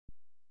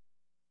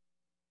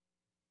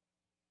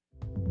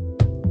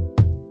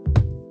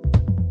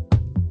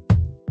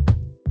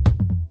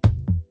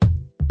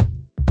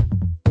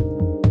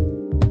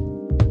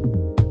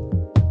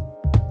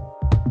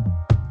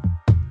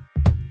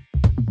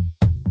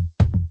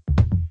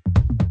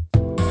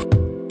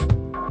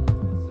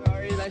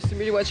Nice to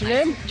meet you. What's your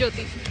name?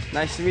 Jyoti.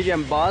 Nice to meet you.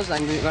 I'm Boz.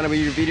 I'm gonna be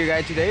your video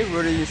guide today.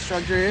 We're the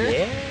instructor here.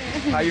 Yeah.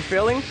 How you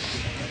feeling?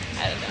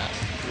 I don't know.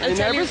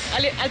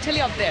 I'll tell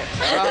you up there.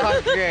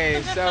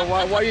 Okay. So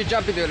what are you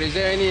jumping to? Is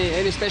there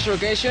any special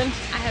occasion?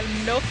 I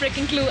have no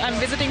freaking clue. I'm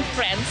visiting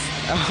friends.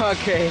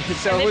 Okay.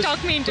 So And they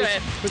talked me into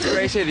it. Whose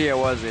crazy idea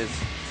was this?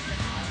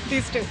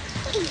 These two.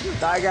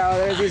 That guy over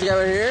there, this guy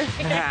over here?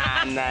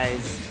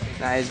 Nice.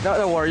 Nice.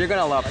 Don't worry, you're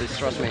gonna love this,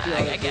 trust me.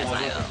 I guess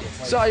I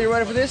will. So are you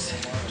ready for this?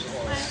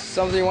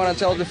 Something you want to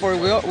tell before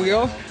we go?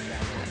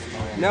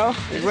 No? You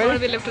It's what ready?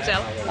 we live to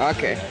tell.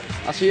 Okay.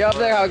 I'll see you up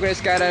there. Have a great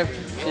skydive.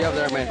 See you up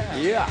there, man.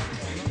 Yeah.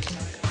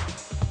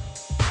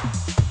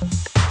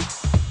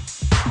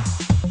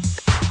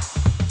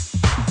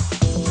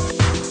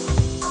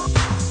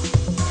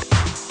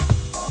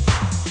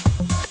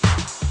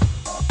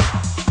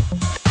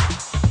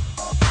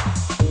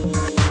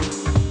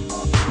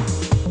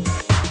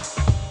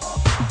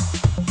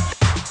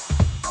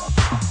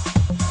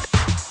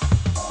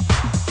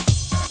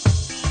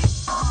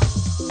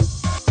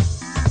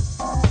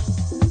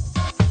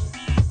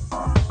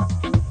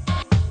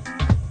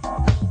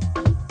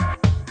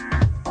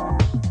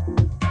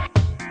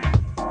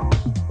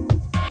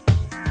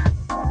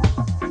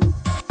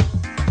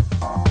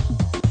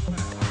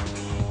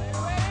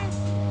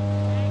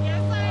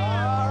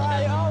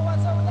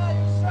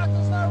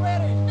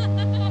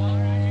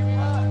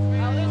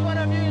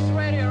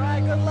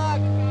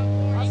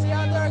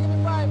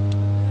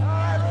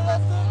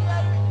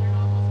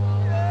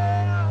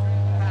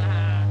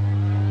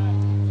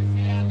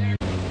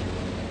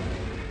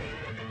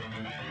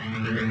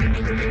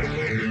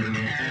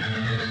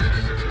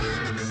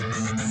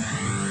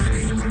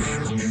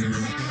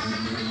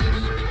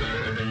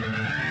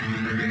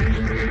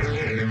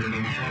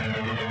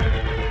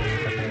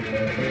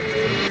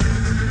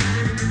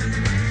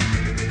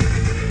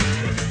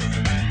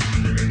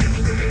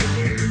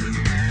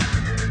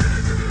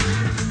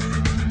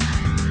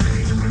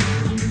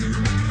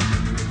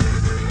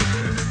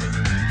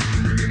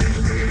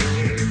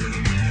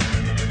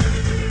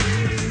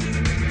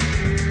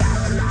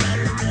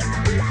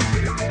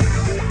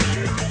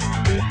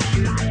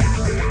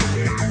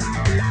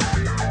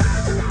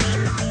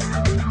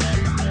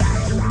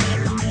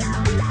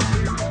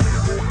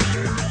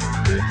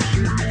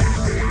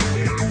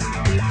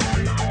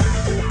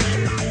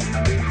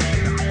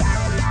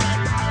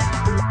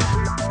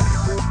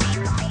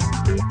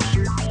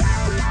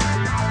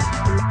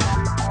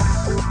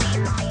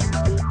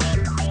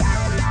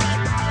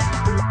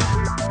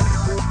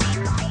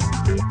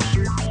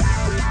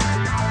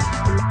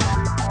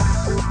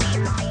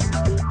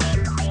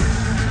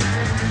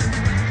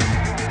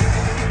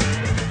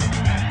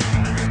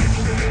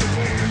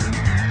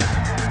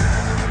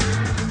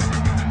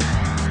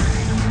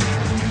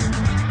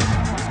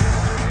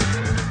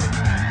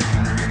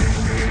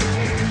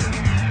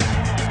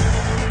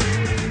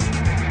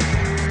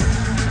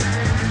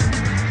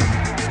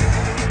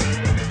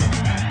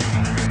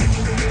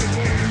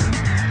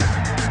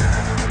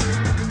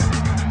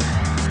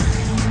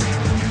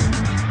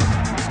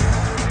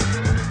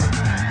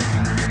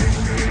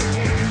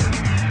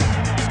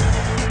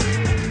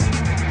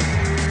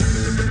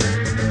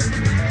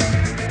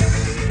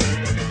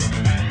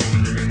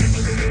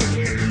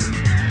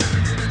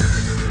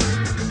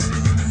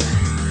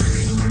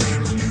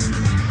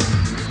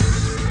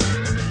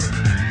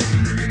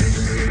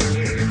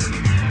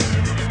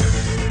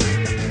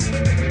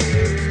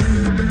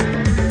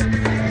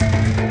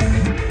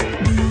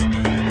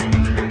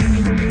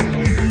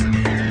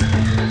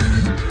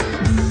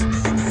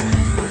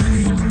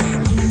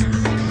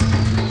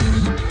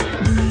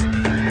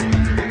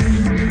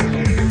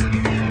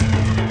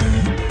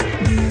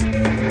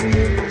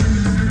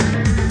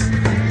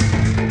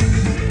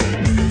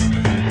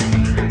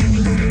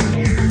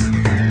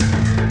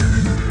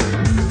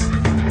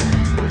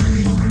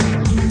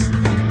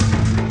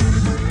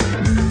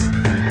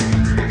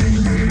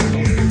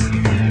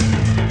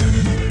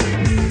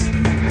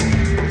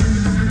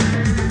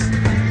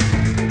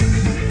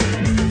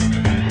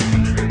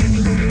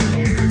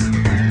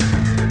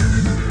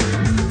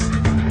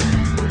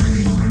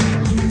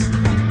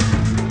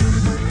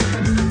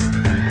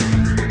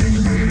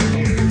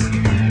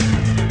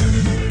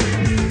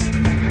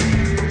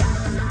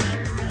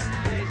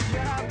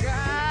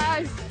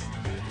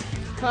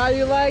 How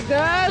you like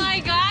that? Oh my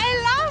god, I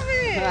love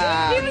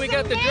it! He was We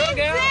got the drug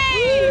out.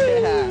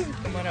 amazing! Yeah.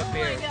 Come on up Oh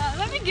here. my god,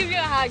 let me give you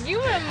a hug. You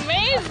were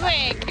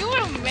amazing! You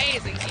were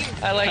amazing!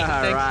 I like to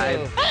think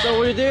Alright. so. So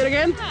will you do it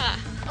again?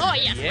 Oh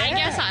yes, I Yeah.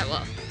 guess I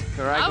will.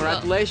 Alright, I will.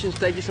 congratulations.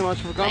 Thank you so much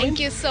for coming. Thank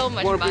you so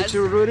much, Want to Buzz.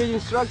 picture Rudy,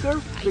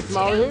 instructor? Big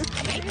smile here.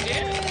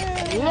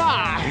 Thank you.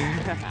 Wow.